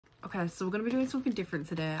Okay, so we're going to be doing something different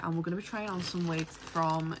today, and we're going to be trying on some wigs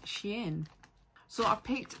from SHEIN. So I've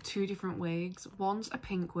picked two different wigs. One's a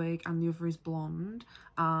pink wig and the other is blonde.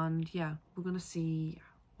 And yeah, we're going to see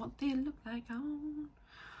what they look like on.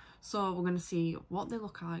 So we're going to see what they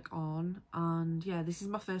look like on. And yeah, this is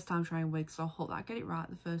my first time trying wigs, so I hope that I get it right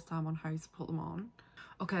the first time on how to put them on.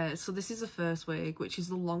 Okay, so this is the first wig, which is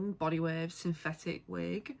the long body wave synthetic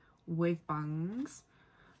wig with bangs.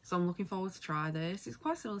 So I'm looking forward to try this. It's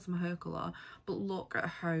quite similar to my hair colour, but look at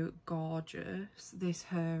how gorgeous this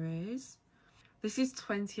hair is. This is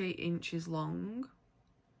 28 inches long.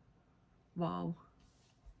 Wow.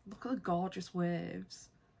 Look at the gorgeous waves.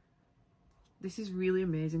 This is really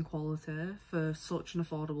amazing quality for such an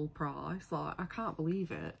affordable price. Like, I can't believe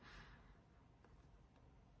it.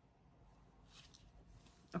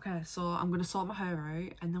 Okay, so I'm going to sort my hair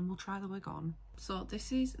out and then we'll try the wig on. So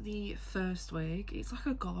this is the first wig. It's like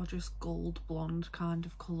a gorgeous gold blonde kind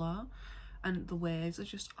of colour. And the waves are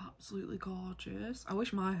just absolutely gorgeous. I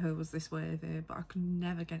wish my hair was this wavy, but I could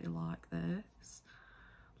never get it like this.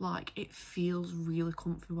 Like, it feels really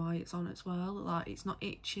comfy while it's on as well. Like, it's not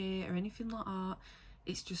itchy or anything like that.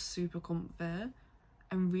 It's just super comfy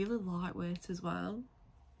and really lightweight as well.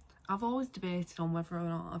 I've always debated on whether or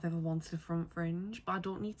not I've ever wanted a front fringe, but I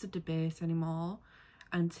don't need to debate anymore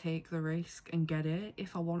and take the risk and get it.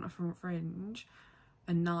 If I want a front fringe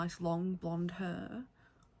and nice long blonde hair,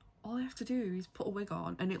 all I have to do is put a wig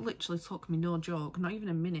on, and it literally took me, no joke, not even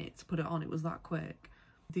a minute to put it on. It was that quick.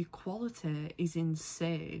 The quality is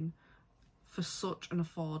insane for such an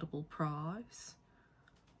affordable price.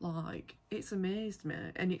 Like, it's amazed me,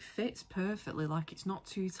 and it fits perfectly. Like, it's not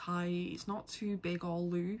too tight, it's not too big or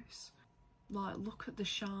loose. Like, look at the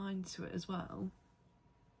shine to it as well.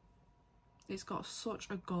 It's got such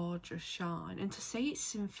a gorgeous shine, and to say it's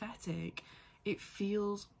synthetic, it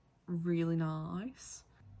feels really nice.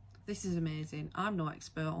 This is amazing. I'm no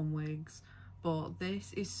expert on wigs, but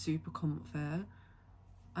this is super comfy,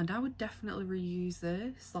 and I would definitely reuse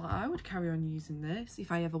this. Like, I would carry on using this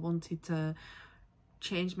if I ever wanted to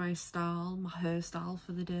change my style, my hairstyle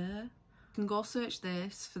for the day. You can go search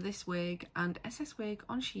this for this wig and SSWIG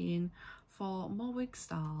on SHEIN for more wig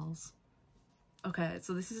styles. Okay,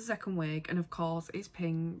 so this is the second wig, and of course it's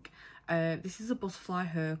pink. This is a butterfly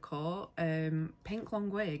haircut, pink long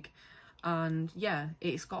wig, and yeah,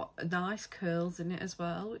 it's got nice curls in it as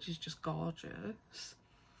well, which is just gorgeous.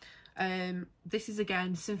 This is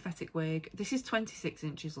again synthetic wig. This is 26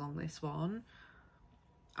 inches long, this one.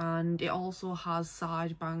 And it also has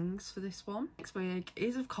side bangs for this one. Next wig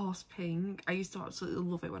is of course pink. I used to absolutely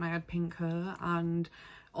love it when I had pink hair, and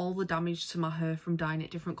all the damage to my hair from dyeing it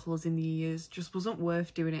different colours in the years just wasn't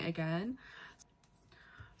worth doing it again.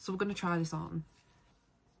 So we're going to try this on.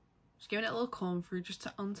 Just giving it a little comb through just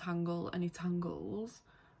to untangle any tangles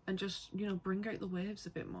and just, you know, bring out the waves a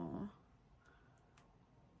bit more.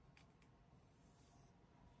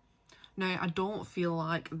 Now, I don't feel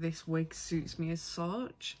like this wig suits me as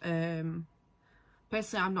such. Personally,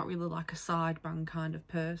 I'm not really like a side bang kind of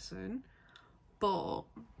person, but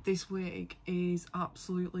this wig is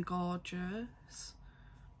absolutely gorgeous.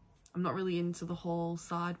 I'm not really into the whole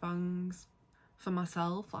side bangs for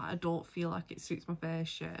myself. Like, I don't feel like it suits my face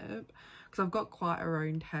shape because I've got quite a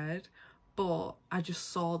round head, but I just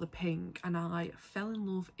saw the pink and I fell in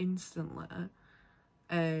love instantly.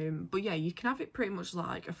 But yeah, you can have it pretty much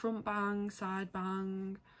like a front bang, side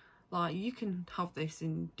bang. Like, you can have this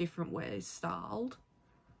in different ways styled.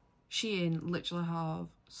 SHEIN literally have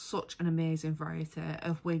such an amazing variety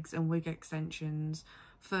of wigs and wig extensions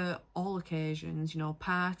for all occasions, you know,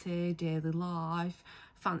 party, daily life,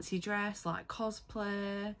 fancy dress, like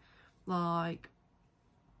cosplay. Like,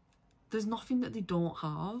 there's nothing that they don't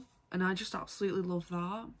have, and I just absolutely love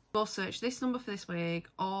that. Go search this number for this wig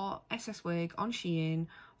or SSWIG on SHEIN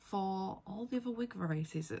for all the other wig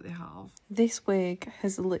varieties that they have. This wig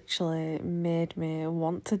has literally made me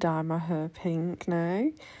want to dye my hair pink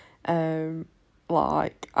now.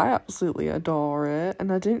 Like, I absolutely adore it,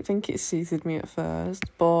 and I didn't think it suited me at first,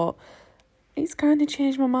 but it's kind of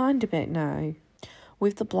changed my mind a bit now.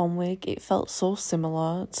 With the blonde wig, it felt so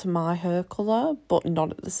similar to my hair colour, but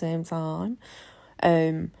not at the same time.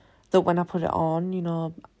 That when I put it on, you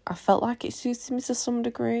know, I felt like it suited me to some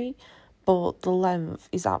degree, but the length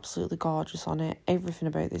is absolutely gorgeous on it. Everything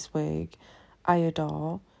about this wig, I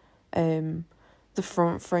adore. The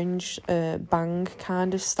front fringe bang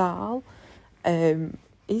kind of style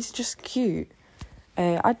is just cute.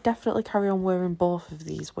 I'd definitely carry on wearing both of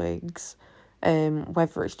these wigs,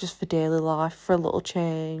 whether it's just for daily life, for a little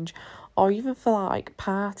change, or even for like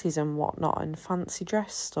parties and whatnot and fancy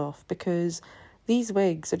dress stuff, because These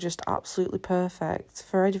wigs are just absolutely perfect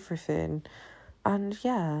for everything. And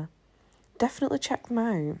yeah, definitely check them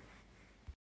out.